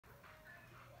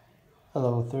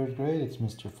Hello, third grade. It's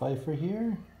Mr. Pfeiffer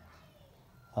here.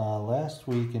 Last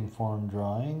week in form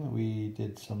drawing, we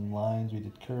did some lines. We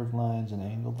did curved lines and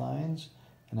angled lines,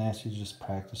 and I asked you to just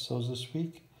practice those this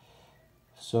week.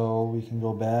 So we can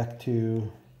go back to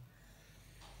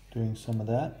doing some of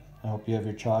that. I hope you have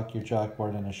your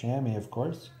chalkboard, and a chamois, of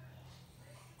course.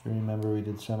 If you remember, we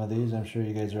did some of these. I'm sure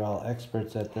you guys are all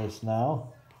experts at this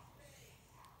now.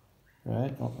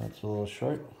 Right? Oh, that's a little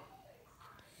short.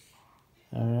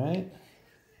 All right.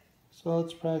 So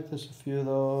let's practice a few of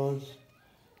those.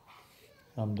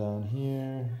 Come down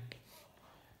here,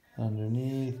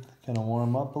 underneath, kind of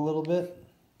warm up a little bit.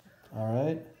 All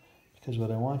right. Because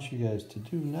what I want you guys to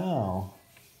do now,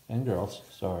 and girls,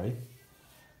 sorry,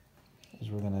 is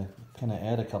we're going to kind of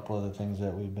add a couple of the things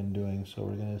that we've been doing. So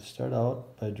we're going to start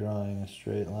out by drawing a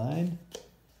straight line,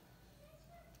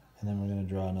 and then we're going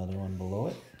to draw another one below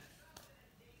it.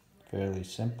 Fairly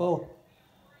simple.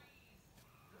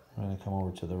 We're going to come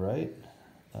over to the right,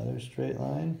 another straight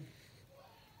line,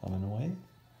 coming away.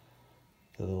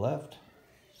 To the left,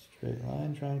 straight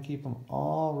line, try and keep them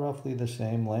all roughly the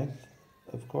same length,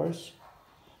 of course.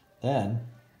 Then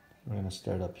we're going to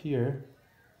start up here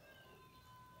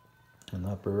in the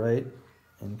upper right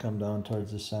and come down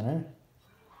towards the center.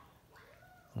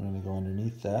 I'm going to go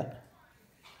underneath that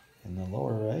in the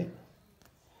lower right,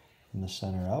 in the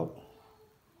center out,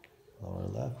 lower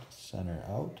left, center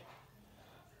out,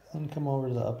 and come over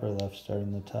to the upper left, start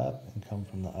in the top and come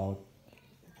from the out,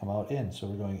 come out in. So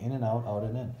we're going in and out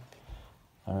and in.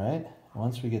 All right,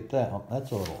 once we get that, oh,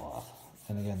 that's a little off.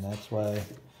 And again, that's why,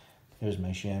 here's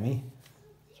my chamois.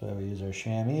 That's why we use our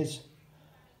chamois.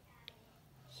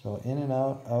 So in and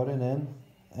out and in.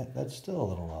 That's still a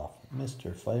little off.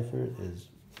 Mr. Pfeiffer is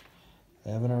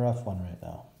having a rough one right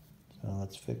now. So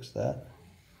let's fix that.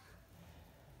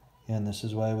 And this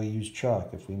is why we use chalk.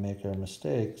 If we make our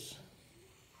mistakes,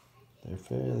 they're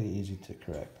fairly easy to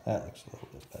correct. That looks a little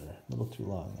bit better. A little too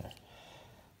long there.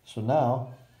 So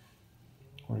now,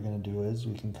 what we're going to do is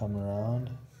we can come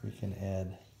around. We can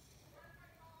add,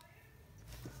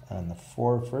 on the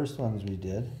four first ones we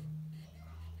did,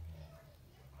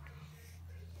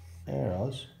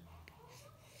 arrows,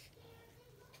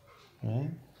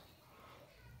 right?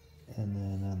 And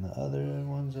then on the other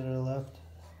ones that are left,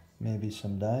 maybe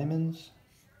some diamonds.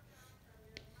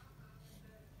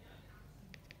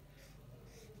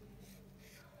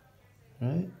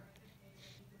 Right?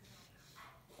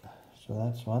 So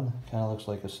that's one. Kind of looks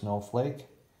like a snowflake,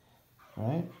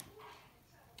 right?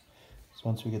 So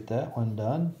once we get that one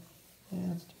done,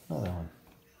 let's do another one.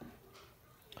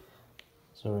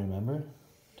 So remember,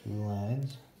 two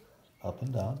lines, up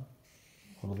and down,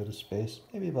 a little bit of space,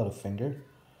 maybe about a finger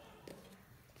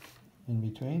in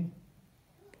between.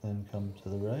 Then come to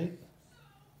the right,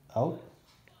 out,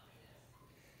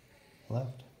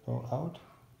 left, go out.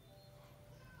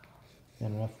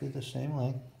 And roughly the same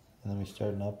length. And then we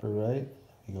start in upper right,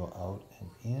 we go out and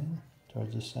in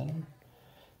towards the center.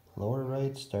 Lower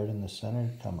right, start in the center,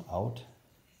 come out.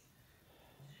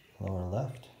 Lower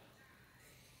left,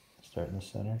 start in the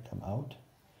center, come out.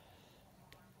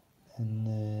 And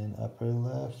then upper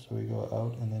left, so we go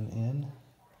out and then in.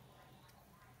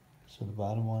 So the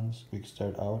bottom ones, we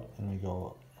start out and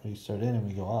we start in and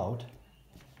we go out.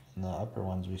 And the upper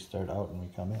ones, we start out and we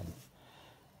come in.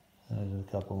 There's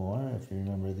a couple more. If you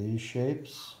remember these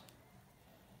shapes,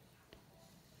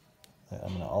 I'm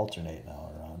going to alternate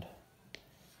now around.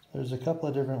 There's a couple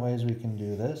of different ways we can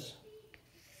do this.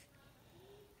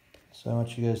 So I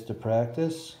want you guys to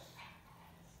practice.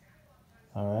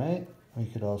 All right. We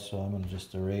could also, I'm going to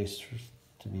just erase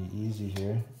to be easy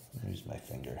here. Use my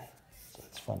finger. So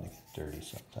it's fun to get dirty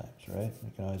sometimes, right?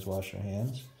 We can always wash our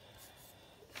hands.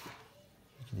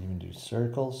 You can even do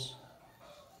circles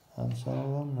on some of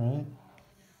them, right?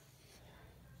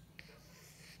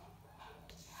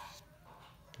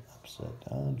 Upside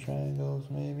down triangles,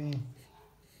 maybe,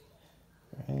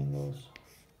 or angles.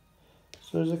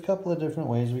 So there's a couple of different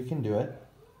ways we can do it.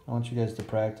 I want you guys to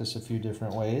practice a few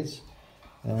different ways.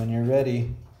 And when you're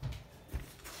ready,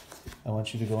 I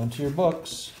want you to go into your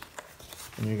books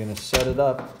and you're going to set it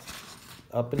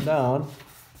up and down.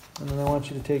 And then I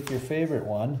want you to take your favorite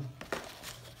one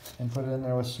and put it in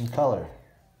there with some color.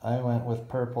 I went with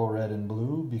purple, red, and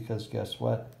blue because guess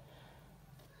what?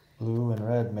 Blue and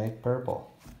red make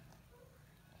purple.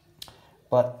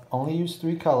 But only use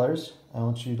 3 colors. I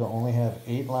want you to only have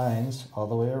 8 lines all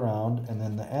the way around, and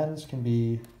then the ends can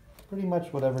be pretty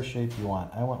much whatever shape you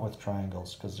want. I went with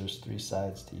triangles because there's 3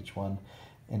 sides to each one,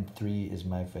 and 3 is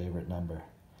my favorite number.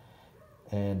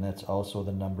 And that's also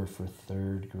the number for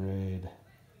 3rd grade.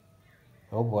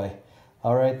 Oh boy.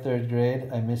 All right, third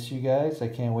grade, I miss you guys. I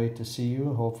can't wait to see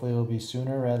you. Hopefully it'll be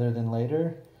sooner rather than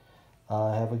later.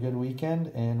 Have a good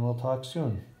weekend, and we'll talk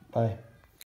soon. Bye.